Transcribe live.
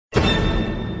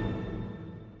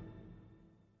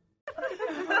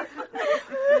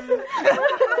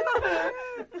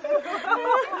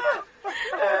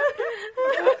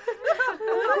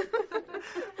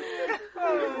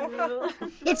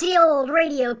It's the Old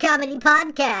Radio Comedy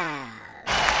Podcast.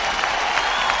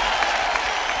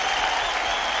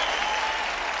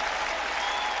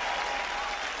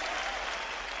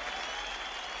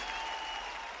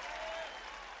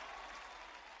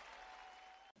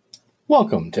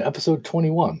 Welcome to episode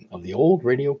 21 of the Old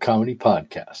Radio Comedy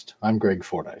Podcast. I'm Greg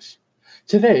Fordyce.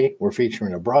 Today, we're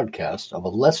featuring a broadcast of a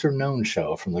lesser-known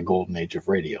show from the golden age of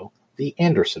radio, The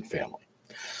Anderson Family.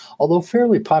 Although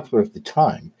fairly popular at the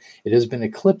time, it has been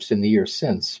eclipsed in the years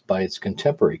since by its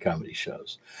contemporary comedy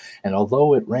shows. And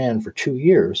although it ran for 2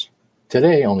 years,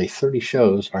 today only 30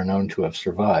 shows are known to have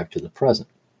survived to the present.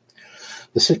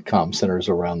 The sitcom centers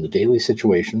around the daily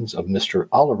situations of Mr.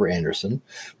 Oliver Anderson,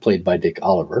 played by Dick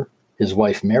Oliver, his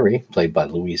wife Mary, played by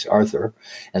Louise Arthur,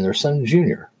 and their son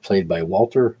Junior, played by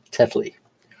Walter Tetley.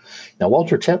 Now,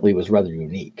 Walter Tetley was rather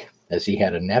unique, as he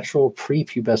had a natural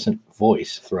prepubescent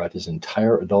voice throughout his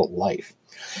entire adult life,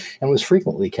 and was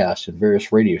frequently cast in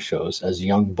various radio shows as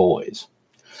young boys.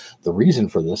 The reason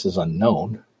for this is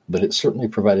unknown, but it certainly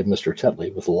provided Mr.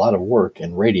 Tetley with a lot of work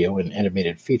in radio and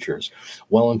animated features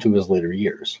well into his later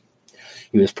years.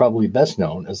 He was probably best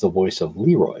known as the voice of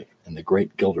Leroy in The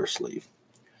Great Gildersleeve.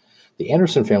 The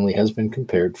Anderson Family has been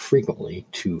compared frequently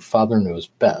to Father Knows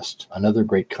Best, another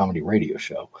great comedy radio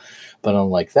show, but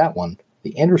unlike that one,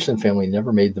 the Anderson Family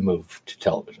never made the move to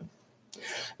television.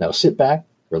 Now sit back,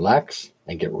 relax,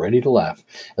 and get ready to laugh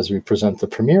as we present the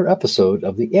premiere episode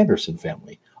of The Anderson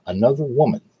Family, Another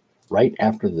Woman, right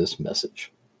after this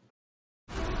message.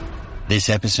 This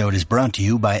episode is brought to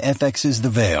you by FX's The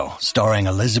Veil, starring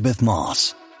Elizabeth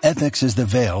Moss. FX's The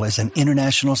Veil is an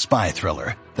international spy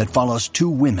thriller that follows two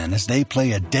women as they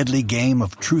play a deadly game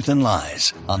of truth and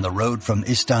lies on the road from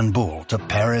Istanbul to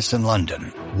Paris and London.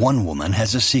 One woman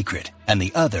has a secret, and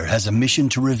the other has a mission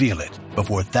to reveal it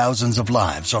before thousands of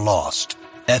lives are lost.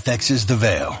 FX's The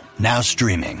Veil, now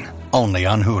streaming, only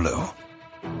on Hulu.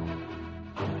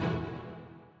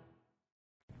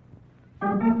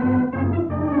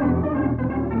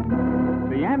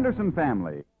 The Anderson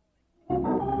Family.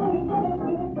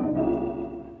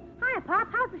 Pop,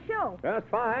 how's the show? Just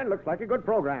fine. Looks like a good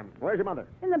program. Where's your mother?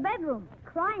 In the bedroom,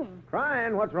 crying.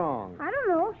 Crying? What's wrong? I don't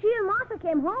know. She and Martha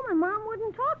came home and Mom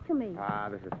wouldn't talk to me.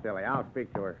 This is silly. I'll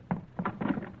speak to her.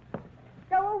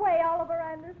 Go away, Oliver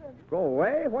Anderson. Go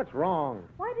away? What's wrong?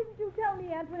 Why didn't you tell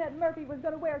me Antoinette Murphy was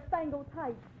going to wear spangled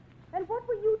tights? And what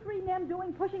were you three men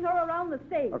doing pushing her around the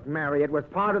stage? Look, Mary, it was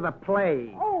part of the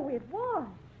play. Oh, it was.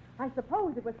 I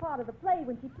suppose it was part of the play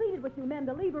when she pleaded with you men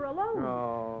to leave her alone.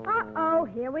 Oh. Uh-oh,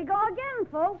 here we go again,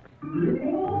 folks.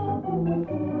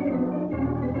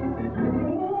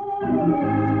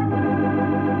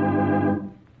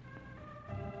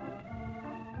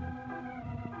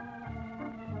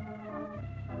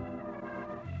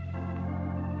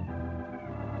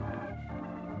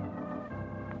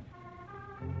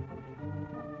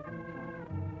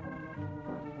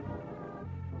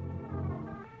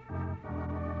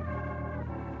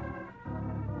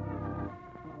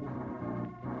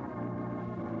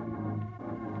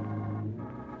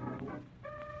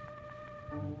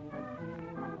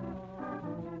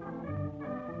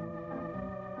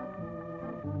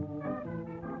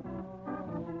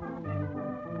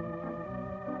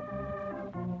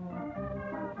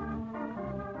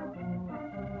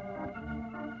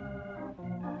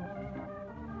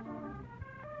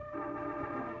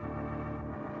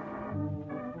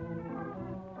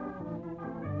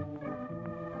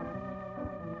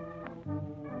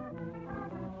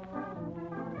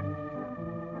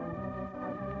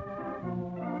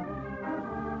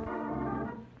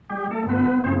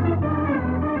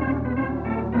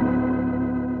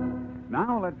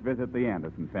 Now let's visit the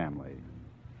Anderson Family.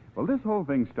 Well, this whole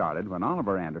thing started when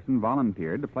Oliver Anderson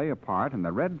volunteered to play a part in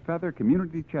the Red Feather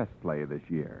Community Chess Play this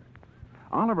year.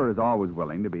 Oliver is always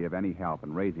willing to be of any help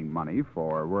in raising money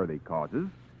for worthy causes,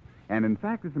 and in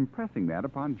fact is impressing that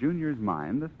upon Junior's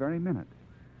mind this very minute.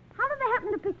 How did they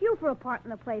happen to pick you for a part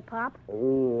in the play, Pop?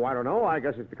 Oh, I don't know. I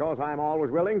guess it's because I'm always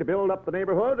willing to build up the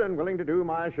neighborhood and willing to do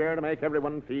my share to make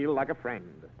everyone feel like a friend.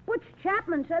 Butch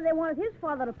Chapman said they wanted his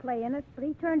father to play in it, but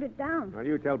he turned it down. Well,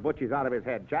 you tell Butch he's out of his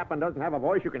head. Chapman doesn't have a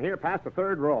voice you can hear past the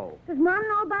third row. Does Mom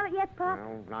know about it yet, Pop?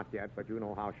 No, not yet, but you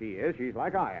know how she is. She's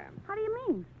like I am. How do you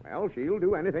mean? Well, she'll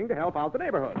do anything to help out the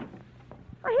neighborhood.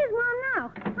 Well, here's Mom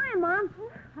now. Hi, Mom.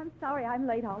 I'm sorry I'm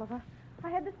late, Oliver. I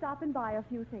had to stop and buy a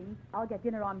few things. I'll get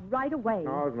dinner on right away.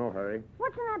 Oh, there's no hurry.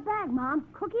 What's in that bag, Mom?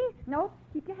 Cookies? Nope.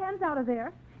 Keep your hands out of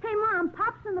there. Hey, Mom,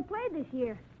 Pop's in the play this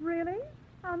year. Really?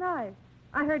 How nice.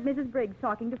 I heard Mrs. Briggs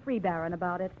talking to Free Baron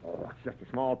about it. Oh, it's just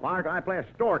a small part. I play a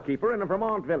storekeeper in a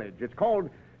Vermont village. It's called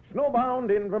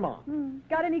snowbound in Vermont.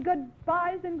 Got any good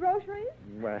buys in groceries?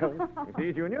 Well, you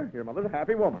see, Junior, your mother's a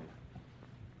happy woman.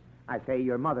 I say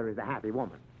your mother is a happy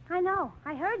woman. I know.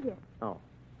 I heard you. Oh.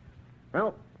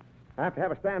 Well, I have to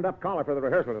have a stand-up collar for the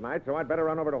rehearsal tonight, so I'd better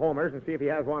run over to Homer's and see if he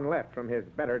has one left from his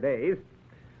better days.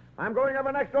 I'm going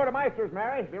over next door to Meister's,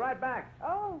 Mary. Be right back.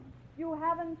 Oh, you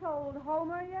haven't told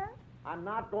Homer yet? I'm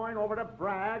not going over to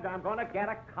brag. I'm going to get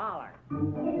a collar.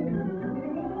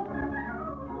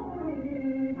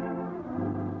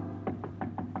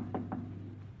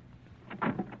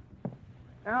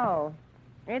 Oh,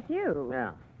 it's you.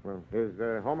 Yeah. Well, is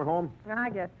Homer home? I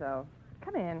guess so.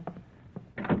 Come in.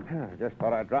 I just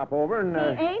thought I'd drop over and...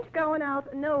 He ain't going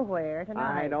out nowhere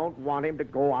tonight. I don't want him to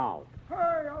go out.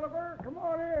 Hi, Oliver. Come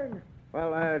on in.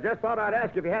 Well, just thought I'd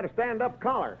ask you if you had a stand-up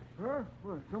collar. Huh?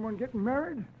 Well, someone getting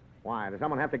married? Why, does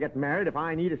someone have to get married if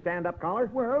I need a stand-up collar?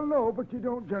 Well, no, but you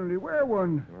don't generally wear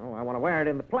one. Well, I want to wear it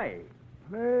in the play.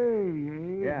 Play,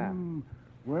 eh? Yeah.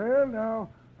 Well, now,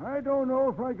 I don't know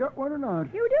if I got one or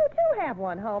not. You do, too, have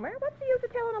one, Homer. What's the use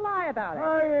of telling a lie about it?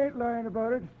 I ain't lying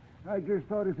about it. I just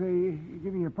thought if they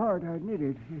give me a part, I'd need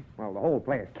it. Well, the whole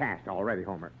play is cast already,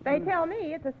 Homer. They tell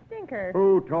me it's a stinker.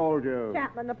 Who told you?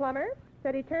 Chapman, the plumber,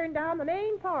 said he turned down the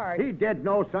main part. He did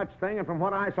no such thing, and from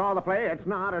what I saw of the play, it's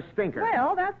not a stinker.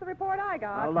 Well, that's the report I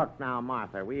got. Now, look now,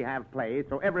 Martha, we have plays,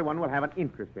 so everyone will have an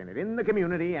interest in it, in the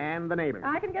community and the neighbors.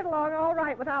 I can get along all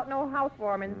right without no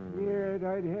housewarming. Yeah,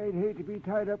 I'd hate to be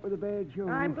tied up with a bad show.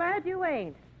 I'm glad you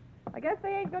ain't. I guess they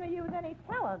ain't going to use any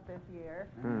talent this year.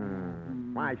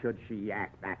 Why should she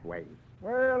act that way?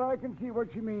 Well, I can see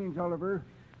what she means, Oliver.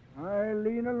 I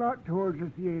lean a lot towards the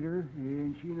theater,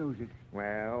 and she knows it.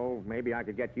 Well, maybe I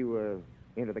could get you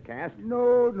into the cast.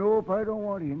 Nope, I don't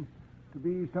want in. To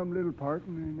be some little part,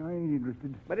 and I ain't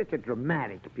interested. But it's a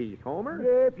dramatic piece, Homer.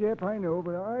 Yep, I know,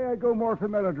 but I go more for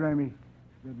melodrammy.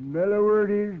 The mellower it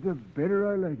is, the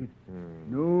better I like it.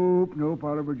 Nope,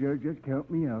 Oliver, just count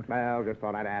me out. Well, just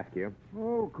thought I'd ask you.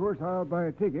 Oh, of course, I'll buy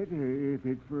a ticket, if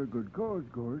it's for a good cause,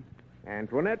 of course.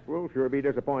 Antoinette will sure be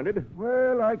disappointed.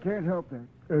 Well, I can't help that.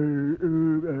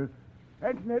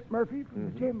 Antoinette Murphy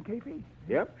from the Gem Cafe?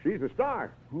 Yep, she's a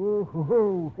star.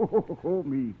 Oh,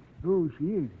 me. Oh, she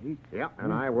is, eh? Yep,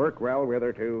 and I work well with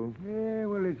her, too. Yeah,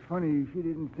 well, it's funny. She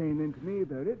didn't say anything to me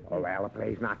about it. Oh, well, the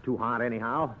play's not too hot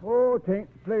anyhow. Oh, tain't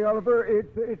play, Oliver.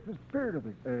 It's the spirit of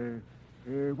it.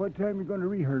 What time you going to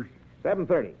rehearse?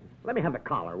 7:30. Let me have the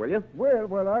collar, will you?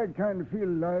 Well, I'd kind of feel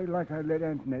like I'd let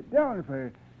Antoinette down if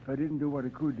I didn't do what I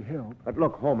could to help. But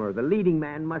look, Homer, the leading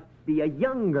man must be a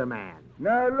younger man.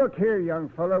 Now, look here, young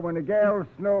fella. When a gal's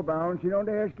snowbound, she don't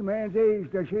ask a man's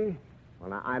age, does she? Well,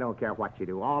 now, I don't care what you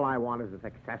do. All I want is a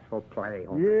successful play,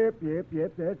 Homer.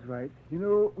 Yep, that's right. You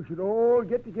know, we should all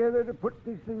get together to put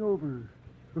this thing over.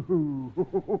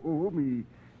 Me.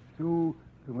 So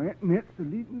Antoinette's the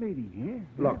leading lady, eh?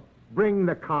 Look, bring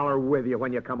the collar with you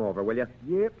when you come over, will you?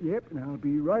 Yep, and I'll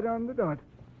be right on the dot.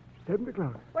 7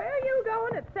 o'clock. Where are you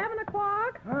going at 7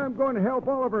 o'clock? I'm going to help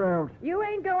Oliver out. You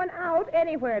ain't going out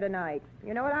anywhere tonight.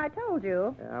 You know what I told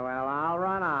you. Well, I'll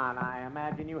run on. I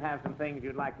imagine you have some things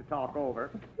you'd like to talk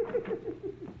over.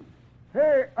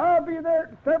 Hey, I'll be there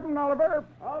at 7, Oliver.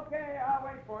 Okay, I'll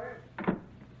wait for you.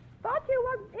 Thought you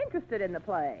wasn't interested in the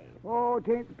play. Oh, it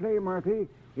ain't the play, Marthy.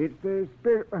 It's the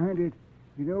spirit behind it.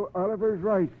 You know, Oliver's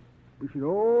right. We should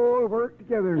all work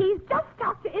together. He's just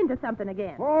talked you into something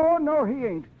again. Oh, no, he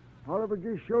ain't. Oliver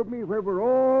just showed me where we're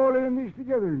all in this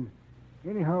together.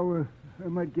 Anyhow, I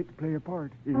might get to play a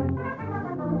part.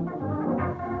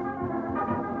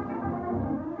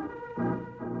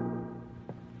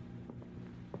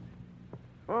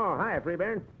 Oh, hi,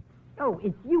 Freeburn. Oh,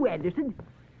 it's you, Anderson.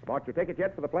 Bought your ticket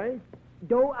yet for the play?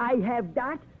 Though I have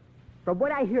not, from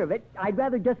what I hear of it, I'd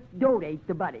rather just donate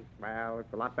the money. Well,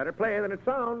 it's a lot better play than it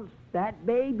sounds. That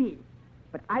may be.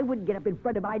 But I wouldn't get up in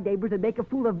front of my neighbors and make a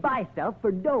fool of myself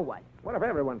for no one. What if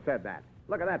everyone said that?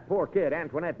 Look at that poor kid,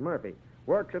 Antoinette Murphy.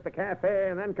 Works at the cafe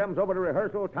and then comes over to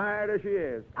rehearsal tired as she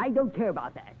is. I don't care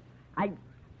about that.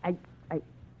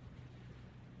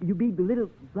 You mean the little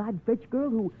blonde French girl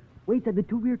who waits on the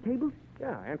two rear tables?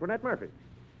 Yeah, Antoinette Murphy.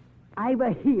 I'm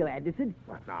a heel, Anderson.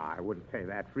 Well, no, I wouldn't say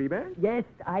that, Freeburn. Yes,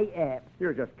 I am.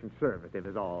 You're just conservative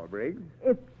is all, Briggs.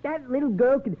 If that little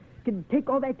girl can take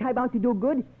all that time out to do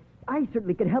good, I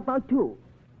certainly can help out, too.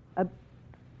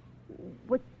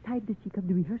 What time does she come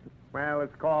to rehearsal? Well,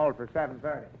 it's called for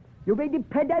 7:30. You may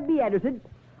depend on me, Anderson.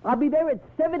 I'll be there at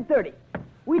 7:30.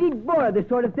 We need more of this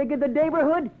sort of thing in the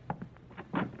neighborhood.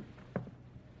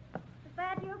 Is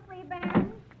that you,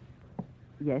 Freeburn?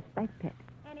 Yes, my pet.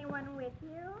 Anyone with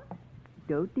you?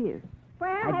 No, dear.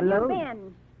 Where I'm have alone. you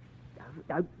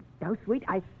been? Now, sweet,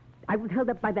 I I was held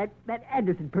up by that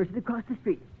Anderson person across the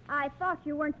street. I thought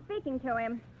you weren't speaking to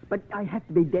him. But I have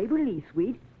to be neighborly,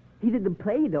 sweet. He's in the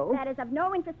play, though. That is of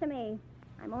no interest to me.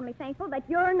 I'm only thankful that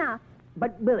you're not.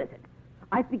 But, Millicent,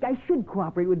 I think I should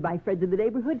cooperate with my friends in the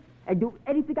neighborhood and do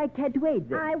anything I can to aid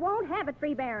them. I won't have it,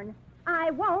 Free Baron.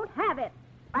 I won't have it.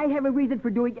 I have a reason for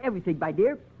doing everything, my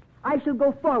dear. I shall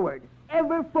go forward,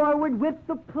 ever forward with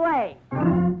the play.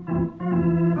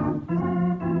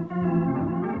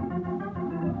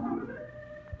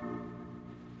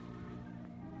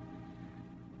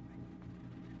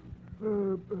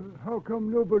 How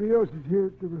come nobody else is here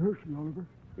at the rehearsal, Oliver?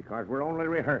 Because we're only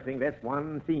rehearsing this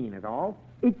one scene is all.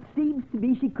 It seems to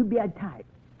me she could be on time.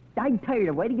 I'm tired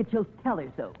of waiting until she'll tell her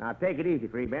so. Now, take it easy,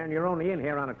 Free Baron. You're only in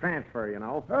here on a transfer, you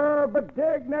know. But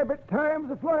dagnabbit,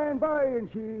 time's a flying by, and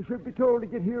she should be told to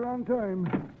get here on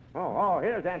time. Oh,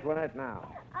 here's Antoinette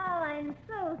now. Oh, I'm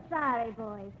so sorry,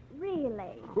 boys.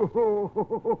 Really.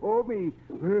 Oh, me.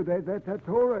 Well, that's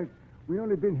all right. We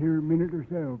only been here a minute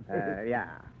ourselves. Yeah.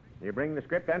 You bring the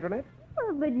script, Antoinette?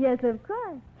 Oh, but yes, of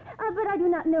course. But I do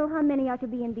not know how many are to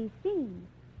be in these scenes.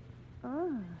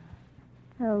 Oh.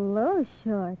 Hello,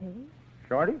 Shorty.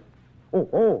 Shorty?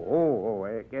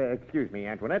 Excuse me,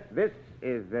 Antoinette. This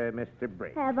is Mr.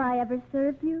 Briggs. Have I ever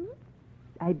served you?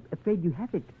 I'm afraid you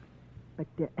haven't. But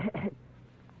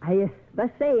I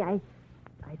must say, I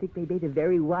think they made a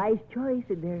very wise choice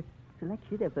in their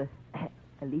selection of a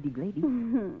leading lady.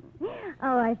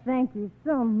 Oh, I thank you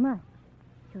so much.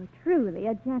 You're truly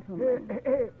a gentleman.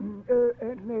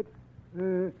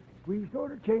 Antoinette, we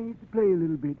sort of changed the play a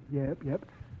little bit. Yep.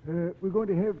 We're going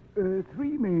to have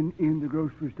 3 men in the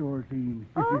grocery store scene.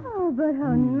 Oh, but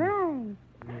how nice.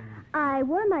 I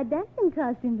wore my dancing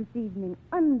costume this evening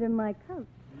under my coat.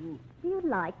 Do you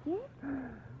like it?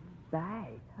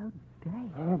 Bye. How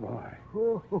nice.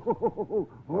 Oh,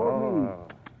 boy.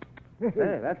 Me.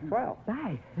 Hey, that's swell.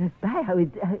 Bye. How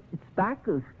it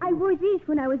sparkles. I wore these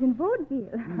when I was in vaudeville.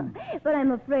 But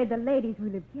I'm afraid the ladies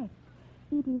will object.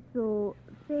 It is so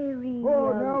very...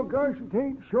 Oh, now, gosh, it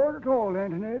ain't short at all,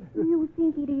 Antoinette. You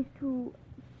think it is too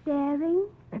staring?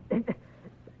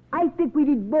 I think we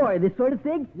need more of this sort of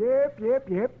thing. Yep.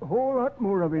 A whole lot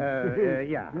more of it.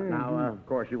 Yeah. Now, of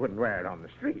course, you wouldn't wear it on the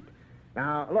street.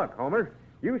 Now, look, Homer,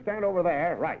 you stand over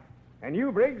there, right. And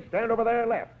you, Briggs, stand over there,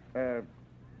 left.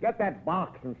 Get that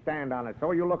box and stand on it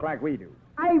so you look like we do.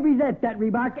 I resent that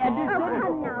remark, Anderson. Oh,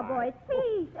 come now, boys,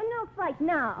 please. And no fight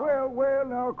now. Well,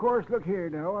 now, of course, look here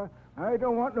now. I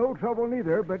don't want no trouble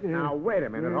neither, but... Now, wait a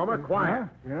minute, Homer. Quiet.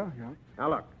 Yeah. Now,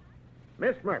 look.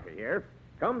 Miss Murphy here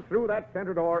comes through that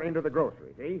center door into the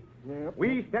grocery, see? Yep.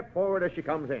 We step forward as she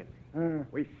comes in.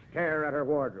 We stare at her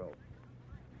wardrobe.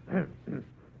 And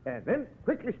then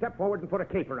quickly step forward and put a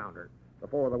cape around her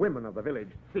before the women of the village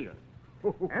see her.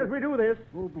 As we do this,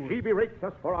 she berates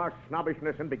us for our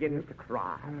snobbishness and begins to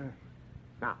cry.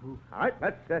 Now, all right,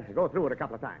 let's go through it a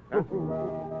couple of times. Huh?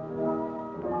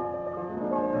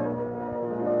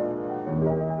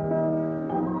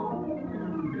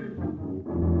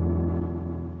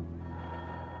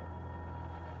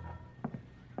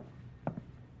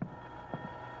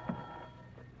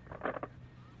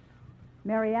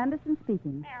 Mary Anderson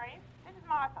speaking. Mary, this is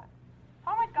Martha.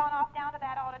 Homer's gone off down to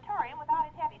that auditorium without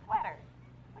his heavy sweater.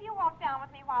 Will you walk down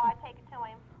with me while I take it to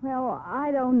him? Well,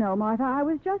 I don't know, Martha. I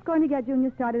was just going to get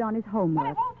Junior started on his Well, homework.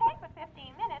 it won't take but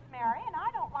 15 minutes, Mary, and I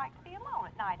don't like to be alone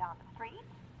at night on the street.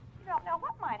 You don't know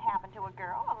what might happen to a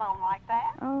girl alone like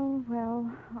that. Oh,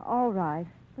 well, all right.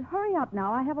 But hurry up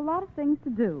now. I have a lot of things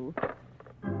to do.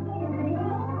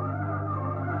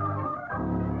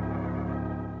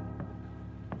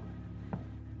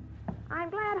 I'm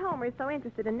glad Homer's so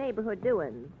interested in neighborhood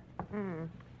doings.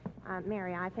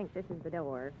 Mary, I think this is the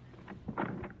door.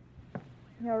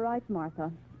 You're right,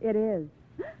 Martha. It is.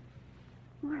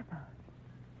 Martha,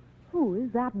 who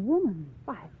is that woman?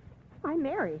 Why,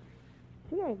 Mary,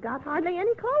 she ain't got hardly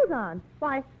any clothes on.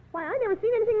 Why, I never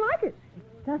seen anything like it.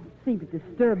 It doesn't seem to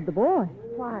disturb the boy.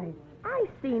 Why, I've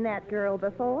seen that girl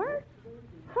before.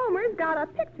 Homer's got a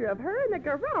picture of her in the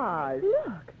garage.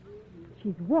 Look,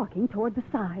 she's walking toward the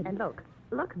side. And look,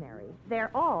 Mary,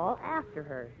 they're all after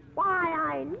her. Why,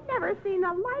 I never seen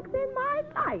the likes in my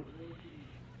life.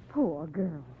 Poor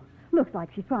girl. Looks like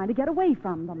she's trying to get away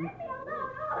from them. Let me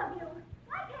alone, all of you.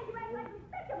 Why can't you act like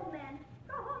respectable men?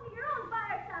 Go home to your own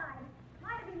fireside.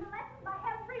 Might have been molested by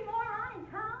every moron in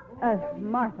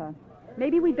town. Martha,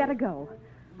 maybe we'd better go.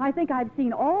 I think I've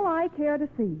seen all I care to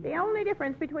see. The only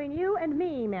difference between you and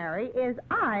me, Mary, is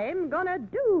I'm gonna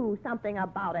do something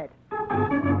about it.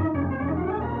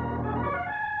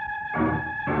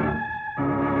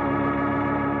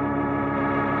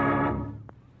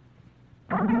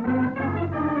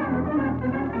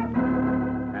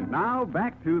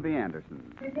 to the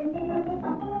Andersons.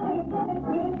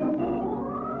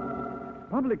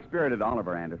 Public-spirited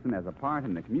Oliver Anderson has a part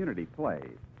in the community play,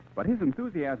 but his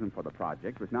enthusiasm for the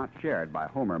project was not shared by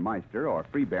Homer Meister or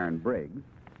Freebairn Briggs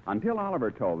until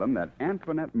Oliver told them that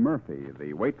Antoinette Murphy,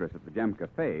 the waitress at the Gem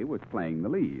Cafe, was playing the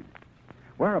lead.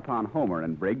 Whereupon Homer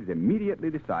and Briggs immediately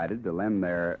decided to lend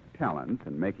their talents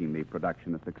in making the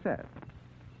production a success.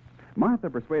 Martha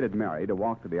persuaded Mary to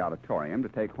walk to the auditorium to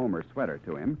take Homer's sweater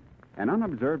to him, and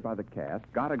unobserved by the cast,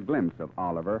 got a glimpse of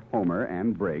Oliver, Homer,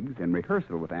 and Briggs in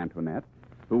rehearsal with Antoinette,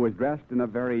 who was dressed in a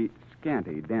very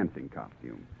scanty dancing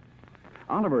costume.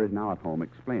 Oliver is now at home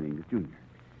explaining to Junior.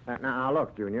 Now,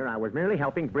 look, Junior, I was merely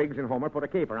helping Briggs and Homer put a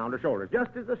cape around her shoulders,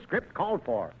 just as the script called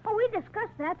for. Oh, we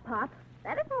discussed that, Pop.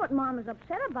 That isn't what Mom is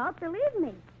upset about, believe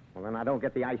me. Well, then I don't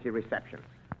get the icy reception.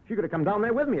 She could have come down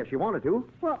there with me if she wanted to.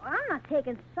 Well, I'm not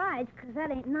taking sides, because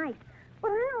that ain't nice.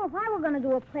 But I know if I were going to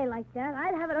do a play like that,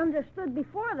 I'd have it understood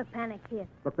before the panic hit.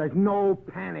 Look, there's no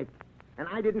panic. And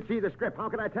I didn't see the script. How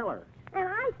could I tell her? And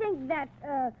I think that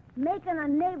making a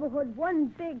neighborhood one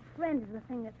big friend is the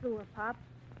thing that threw her, Pop.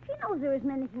 She knows there isn't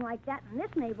anything like that in this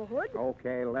neighborhood.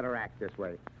 Okay, let her act this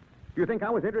way. Do you think I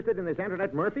was interested in this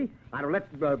Antoinette Murphy? I'd have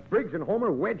let Briggs and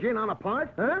Homer wedge in on a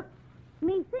part, huh?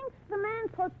 Methinks the man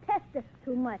protesteth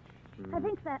too much. I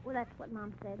think that's what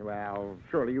Mom said. Well,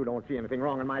 surely you don't see anything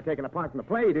wrong in my taking a part in the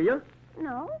play, do you?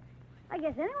 No. I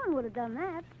guess anyone would have done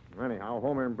that. Anyhow,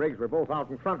 Homer and Briggs were both out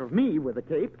in front of me with a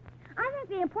cape. I think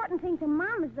the important thing to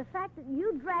Mom is the fact that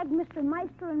you dragged Mr.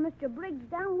 Meister and Mr. Briggs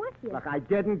down with you. Look, I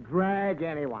didn't drag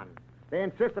anyone. They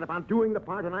insisted upon doing the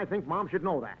part, and I think Mom should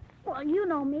know that. Well, you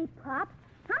know me, Pop.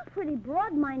 I'm pretty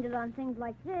broad-minded on things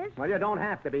like this. Well, you don't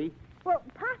have to be. Well,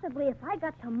 possibly if I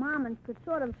got to Mom and could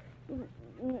sort of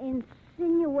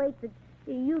insinuate that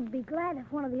you'd be glad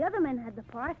if one of the other men had the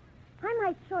part, I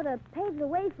might sort of pave the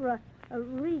way for a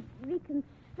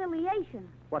reconciliation.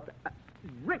 What?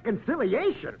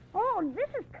 Reconciliation? Oh, this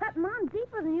is cutting on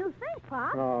deeper than you think,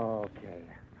 Pop. Okay.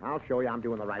 I'll show you I'm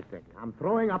doing the right thing. I'm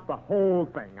throwing up the whole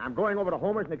thing. I'm going over to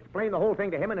Homer's and explain the whole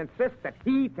thing to him and insist that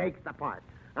he takes the part.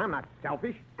 I'm not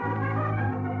selfish.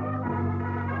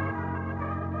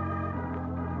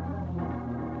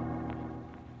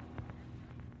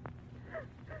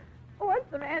 Once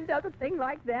a man does a thing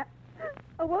like that,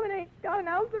 a woman ain't got an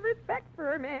ounce of respect for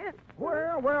her man.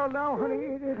 Well, now, honey,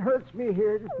 it hurts me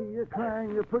here to see you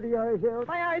crying your pretty eyes out.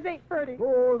 My eyes ain't pretty.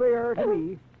 Oh, they are to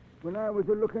me. When I was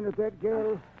looking at that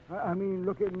girl,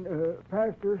 looking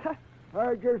past her,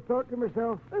 I just thought to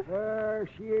myself,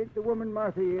 she ain't the woman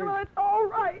Martha is. Well, it's all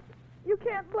right. You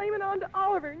can't blame it on to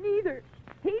Oliver, neither.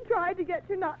 He tried to get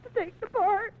you not to take the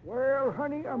part. Well,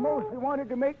 honey, I mostly wanted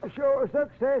to make the show a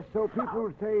success so people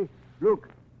would say, look,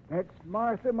 that's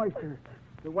Martha Meister,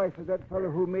 the wife of that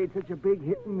fellow who made such a big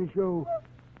hit in the show.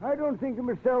 I don't think of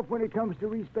myself when it comes to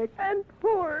respect. And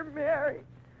poor Mary.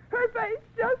 Her face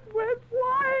just went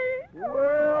white.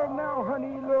 Well, now,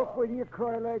 honey, look, when you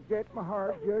cry like that, my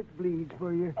heart just bleeds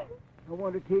for you. I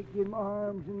want to take you in my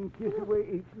arms and kiss away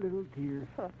each little tear.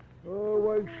 Oh,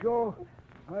 well, sure,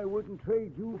 I wouldn't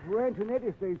trade you for Antoinette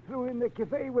if they threw in the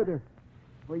cafe with her.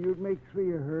 Well, you'd make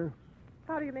three of her.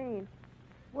 How do you mean?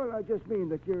 Well, I just mean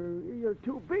that you're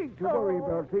too big to worry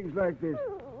about things like this.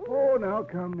 Oh, now,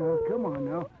 come on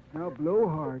now. Now, blow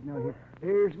hard. Now,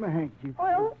 here's my handkerchief.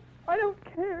 Well, I don't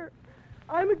care.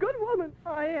 I'm a good woman,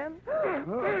 I am.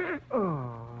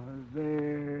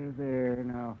 There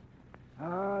now.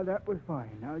 That was fine.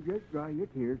 Now, just dry your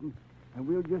tears, and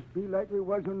we'll just be like we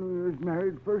was when we was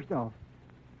married first off.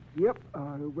 Yep,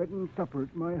 our wedding supper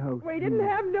at my house. We didn't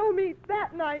have no meat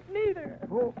that night, neither.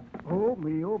 Oh,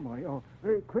 me, oh, my. Oh,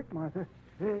 very quick, Martha.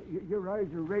 Your eyes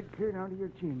are red clear down to your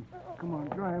chin. Come on,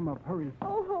 dry them up. Hurry.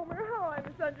 Oh, Homer, how I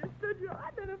misunderstood you.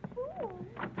 I've been a fool.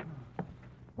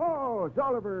 Oh, it's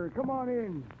Oliver. Come on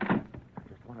in. I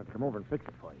just wanted to come over and fix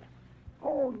it for you.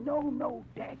 Oh, no,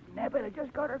 dag nabbit. I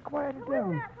just got her quieted Who is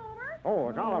down. that, Homer? Oh,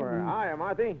 it's Oliver. Hiya,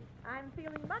 Marthy. I'm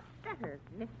feeling much better,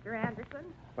 Mr.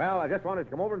 Anderson. Well, I just wanted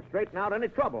to come over and straighten out any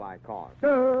trouble I caused.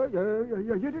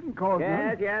 You didn't cause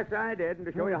none. Yes, I did. And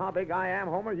to show you how big I am,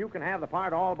 Homer, you can have the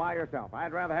part all by yourself.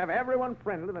 I'd rather have everyone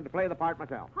friendly than to play the part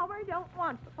myself. Homer don't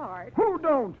want the part. Who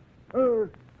don't?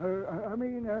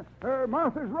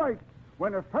 Martha's right.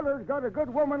 When a feller's got a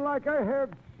good woman like I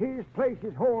have, his place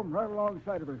is home right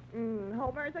alongside of her.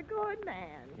 Homer's a good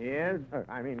man. He is?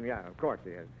 Of course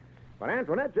he is. But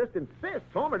Antoinette just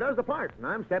insists Homer does the part, and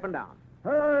I'm stepping down.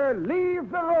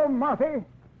 Leave the room, Marthy.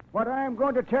 What I'm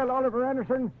going to tell Oliver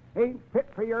Anderson ain't fit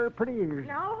for your pretty ears.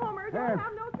 Now, Homer, don't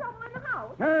have no trouble in the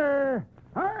house.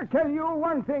 I'll tell you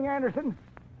one thing, Anderson.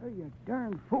 Oh, you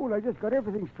darn fool, I just got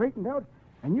everything straightened out,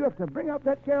 and you have to bring up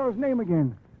that gal's name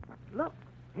again. Look,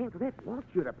 Antoinette wants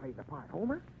you to play the part,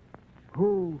 Homer.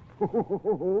 Oh,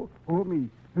 me.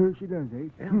 She does, eh?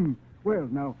 Yeah. Well,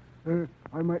 now,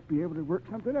 I might be able to work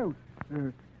something out.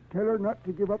 Tell her not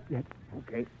to give up yet.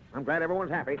 Okay. I'm glad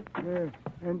everyone's happy.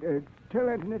 And tell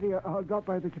Antoinette I'll drop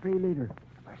by the cafe later.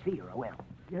 If I see her, I will.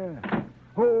 Yeah.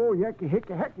 Oh, yucky,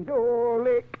 hicky, hacky,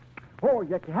 dole. Oh,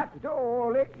 yucky, hacky,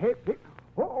 dole. Hip, hip.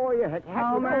 Oh, yeah, hacky,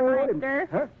 hacky, Homer, dole. mister.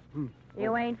 Huh?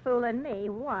 You ain't fooling me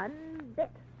one bit.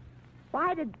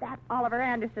 Why did that Oliver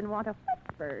Anderson want to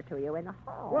whisper to you in the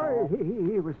hall? Why,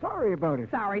 he was sorry about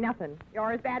it. Sorry, nothing.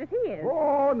 You're as bad as he is.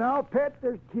 Oh, now, Pet,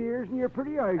 there's tears in your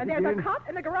pretty eyes And there's again. a cut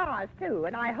in the garage, too,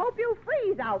 and I hope you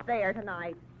freeze out there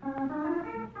tonight.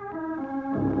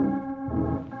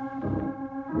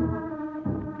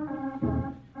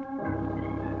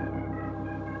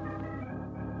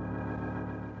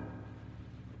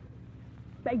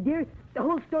 My dear, the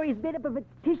whole story is made up of a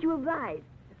tissue of lies.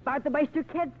 Martha Meister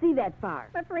can't see that far.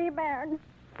 The Free Baron.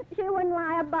 She wouldn't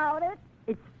lie about it.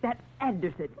 It's that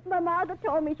Anderson. But Martha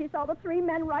told me she saw the three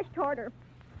men rush toward her.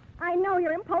 I know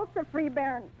you're impulsive, Free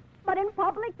Baron, but in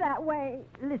public that way.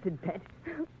 Listen, Pet.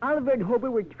 Oliver and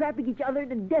Homer were trapping each other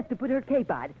to death to put her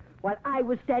cape on, while I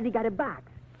was standing on a box.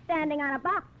 Standing on a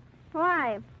box.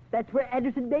 Why? That's where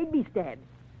Anderson made me stand.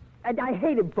 And I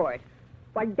hate him for it.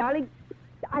 Why, darling,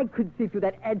 I couldn't see through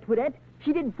that Antoinette.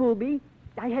 She didn't fool me.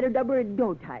 I had her number in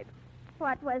no time.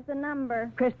 What was the number?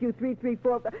 Crestview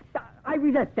 334. I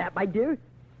resent that, my dear.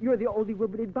 You're the only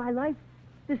woman in my life.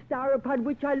 The star upon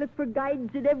which I look for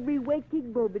guidance in every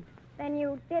waking moment. Then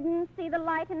you didn't see the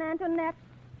light in Antoinette?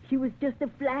 She was just a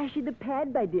flash in the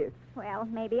pan, my dear. Well,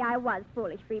 maybe I was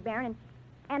foolish, Free Baron.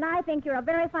 And I think you're a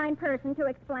very fine person to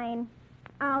explain.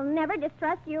 I'll never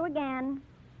distrust you again.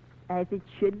 As it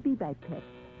should be, my pet.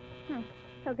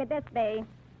 So could this be?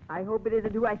 I hope it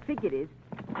isn't who I think it is.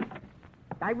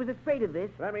 I was afraid of this.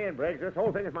 Let me in, Briggs. This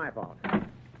whole thing is my fault.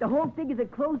 The whole thing is a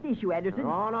closed issue, Anderson.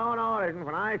 No, it isn't.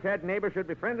 When I said neighbors should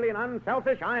be friendly and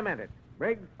unselfish, I meant it.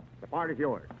 Briggs, the part is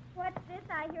yours. What's this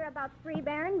I hear about Free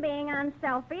Baron being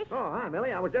unselfish? Oh, hi,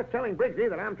 Millie. I was just telling Briggsy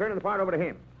that I'm turning the part over to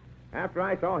him. After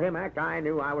I saw him act, I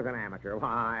knew I was an amateur.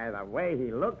 Why, the way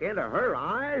he looked into her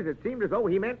eyes, it seemed as though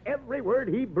he meant every word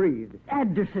he breathed.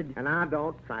 Anderson. And I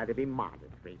don't try to be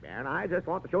modest, Free Baron. I just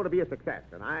want the show to be a success.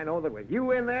 And I know that with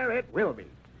you in there, it will be.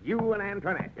 You and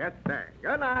Antoinette. Yes, sir.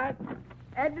 Good night.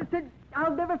 Anderson,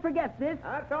 I'll never forget this.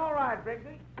 That's all right,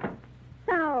 Briggsy.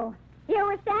 So, you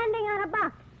were standing on a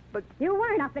box, but you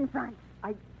weren't up in front.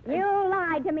 You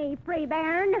lied to me, Free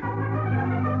Baron.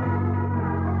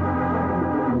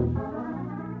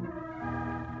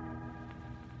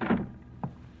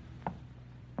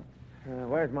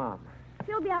 Where's Mom?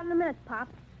 She'll be out in a minute, Pop.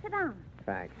 Sit down.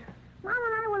 Thanks. Mom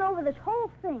and I went over this whole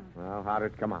thing. Well, how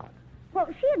did it come out? Well,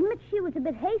 she admits she was a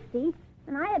bit hasty,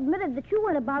 and I admitted that you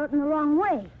went about it in the wrong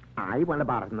way. I went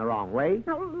about it in the wrong way.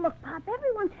 Now, look, Pop,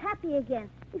 everyone's happy again.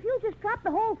 If you'll just drop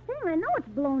the whole thing, I know it's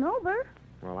blown over.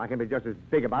 Well, I can be just as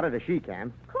big about it as she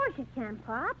can. Of course you can,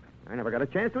 Pop. I never got a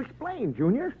chance to explain,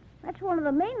 Junior. That's one of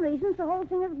the main reasons the whole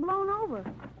thing is blown over.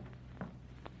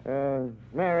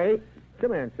 Mary,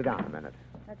 come in and sit down a minute.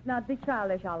 Let's not be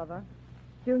childish, Oliver.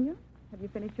 Junior, have you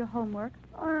finished your homework?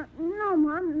 No,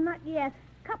 Mom, not yet.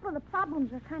 A couple of the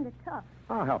problems are kind of tough.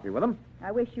 I'll help you with them.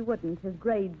 I wish you wouldn't. His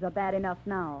grades are bad enough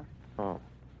now. Oh.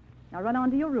 Now run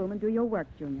on to your room and do your work,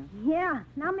 Junior. Yeah,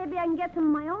 now maybe I can get some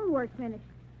of my own work finished.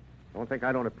 Don't think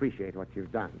I don't appreciate what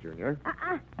you've done, Junior.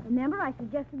 Remember I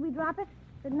suggested we drop it?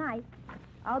 Good night.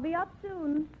 I'll be up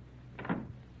soon.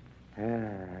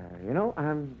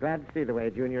 I'm glad to see the way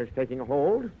Junior's taking a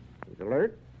hold. He's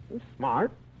alert, he's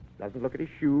smart, doesn't look at his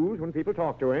shoes when people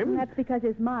talk to him. That's because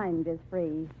his mind is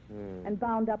free and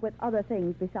bound up with other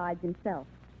things besides himself.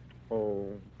 Oh,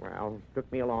 well,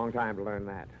 took me a long time to learn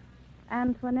that.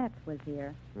 Antoinette was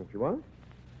here. Oh, she was?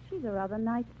 She's a rather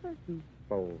nice person.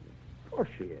 Oh, of course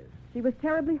she is. She was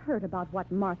terribly hurt about what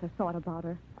Martha thought about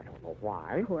her. I don't know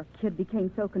why. Poor kid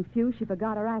became so confused she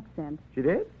forgot her accent. She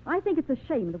did? I think it's a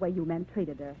shame the way you men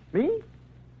treated her. Me?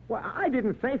 Well, I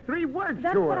didn't say 3 words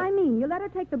That's to her. what I mean. You let her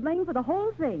take the blame for the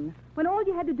whole thing, when all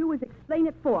you had to do was explain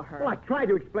it for her. Well, I tried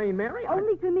to explain, Mary.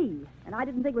 Only to me, and I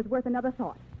didn't think it was worth another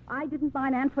thought. I didn't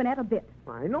mind Antoinette a bit.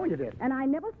 I know you did. And I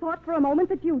never thought for a moment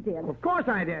that you did. Of course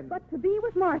I did. But to be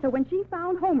with Martha when she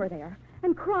found Homer there,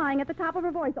 and crying at the top of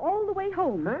her voice all the way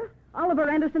home. Huh? Oliver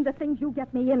Anderson, the things you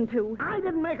get me into. I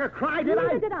didn't make her cry, did I?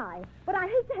 Neither did I. But I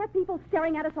hate to have people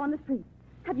staring at us on the street.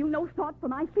 Have you no thought for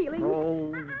my feelings?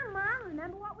 Oh. Mom,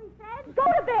 remember what we said? Go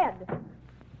to bed!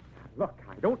 Look,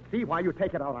 I don't see why you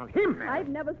take it out on him, Mary. I've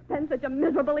never spent such a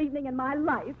miserable evening in my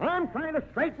life. I'm trying to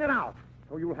straighten it out.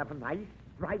 So you'll have a nice,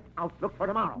 right outlook for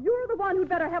tomorrow. You're the one who'd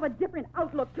better have a different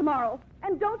outlook tomorrow.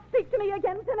 And don't speak to me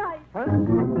again tonight.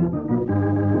 Huh?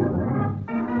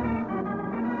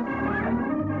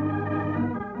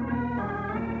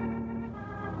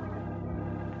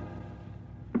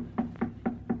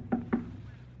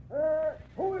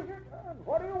 Who is it, and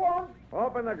what do you want?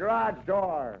 Open the garage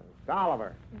door. It's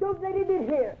Oliver. Don't let him in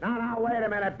here. Now, wait a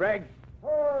minute, Briggs.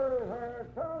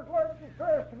 Sounds like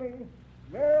distress to me.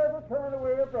 Never turn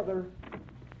away a brother.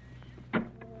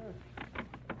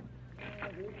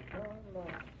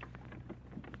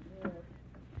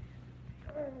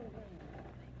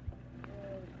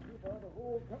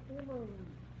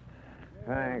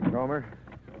 Thanks, Homer.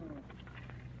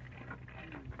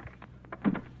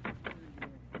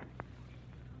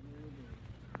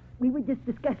 We were just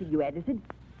discussing you, Anderson.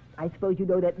 I suppose you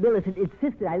know that Millicent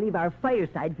insisted I leave our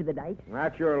fireside for the night.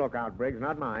 That's your lookout, Briggs,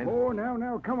 not mine. Oh,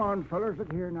 now, come on, fellas.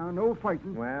 Look here now. No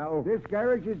fighting. Well, This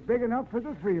garage is big enough for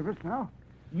the three of us now.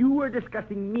 you were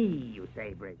discussing me, you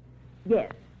say, Briggs.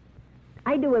 Yes.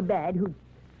 I know a man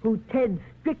who tends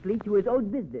strictly to his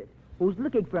own business, who's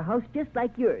looking for a house just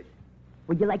like yours.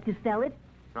 Would you like to sell it?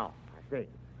 Oh, I see.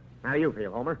 How do you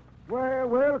feel, Homer?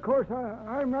 Well, of course,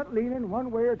 I'm not leaning one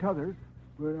way or t'other.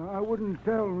 But I wouldn't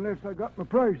sell unless I got my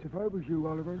price if I was you,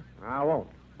 Oliver. I won't.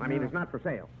 I mean, it's not for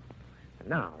sale. And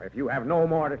now, if you have no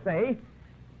more to say,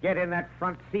 get in that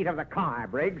front seat of the car,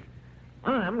 Briggs.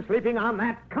 I'm sleeping on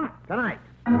that cot tonight.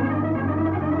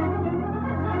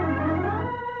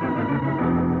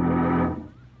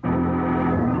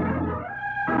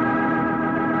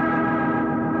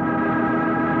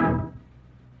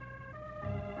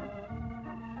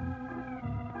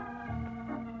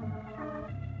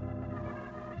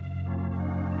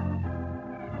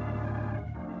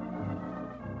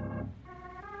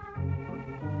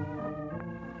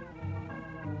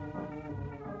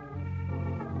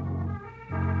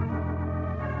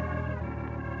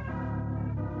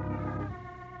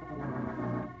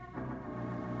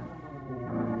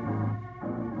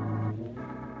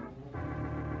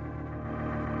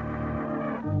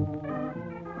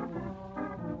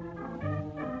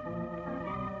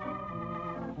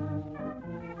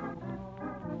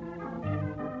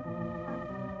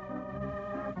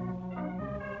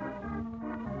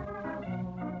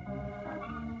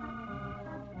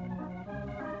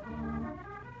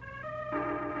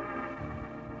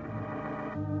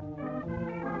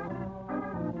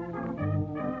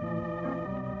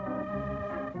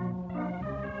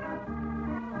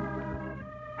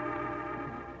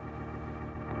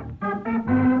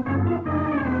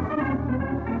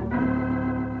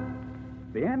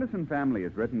 The Anderson Family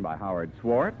is written by Howard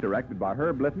Swart, directed by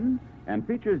Herb Litton, and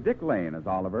features Dick Lane as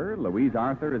Oliver, Louise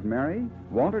Arthur as Mary,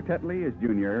 Walter Tetley as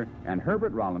Junior, and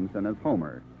Herbert Rollinson as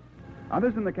Homer.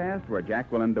 Others in the cast were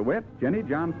Jacqueline DeWitt, Jenny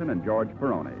Johnson, and George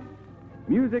Peroni.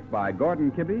 Music by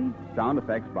Gordon Kibbe, sound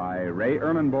effects by Ray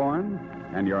Erlenborn,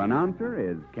 and your announcer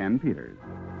is Ken Peters.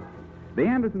 The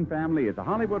Anderson Family is a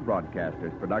Hollywood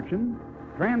Broadcasters production,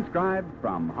 transcribed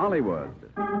from Hollywood.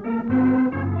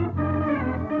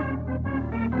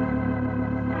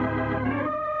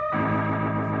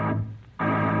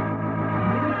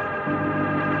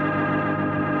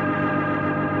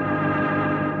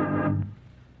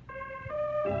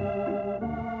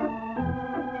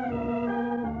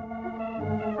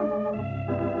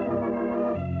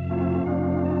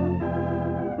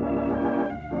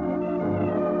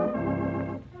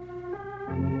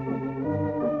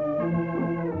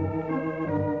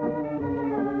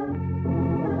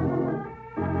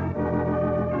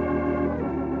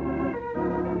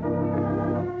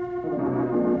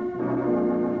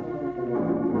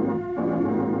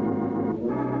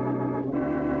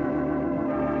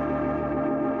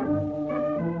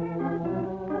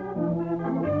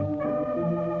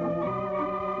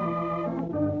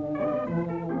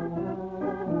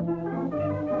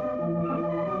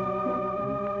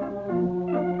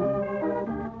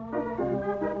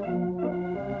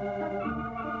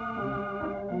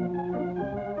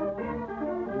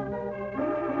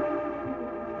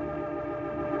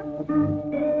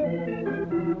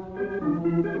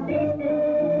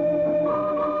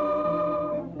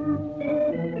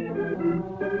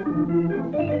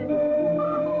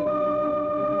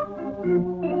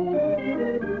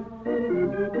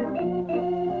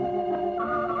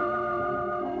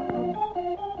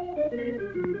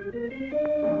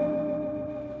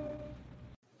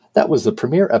 That was the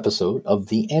premiere episode of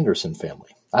The Anderson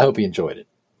Family. I hope you enjoyed it.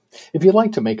 If you'd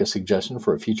like to make a suggestion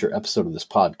for a future episode of this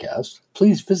podcast,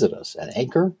 please visit us at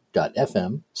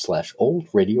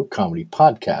anchor.fm/oldradiocomedy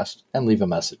podcast and leave a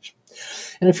message.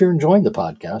 And if you're enjoying the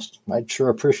podcast, I'd sure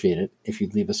appreciate it if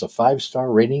you'd leave us a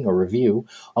 5-star rating or review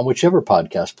on whichever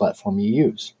podcast platform you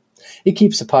use. It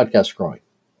keeps the podcast growing.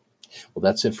 Well,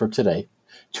 that's it for today.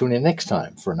 Tune in next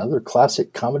time for another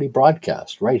classic comedy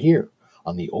broadcast right here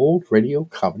on the Old Radio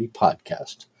Comedy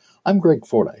Podcast. I'm Greg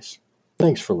Fordyce.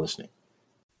 Thanks for listening.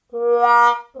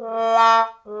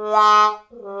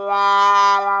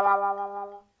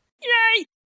 Yay!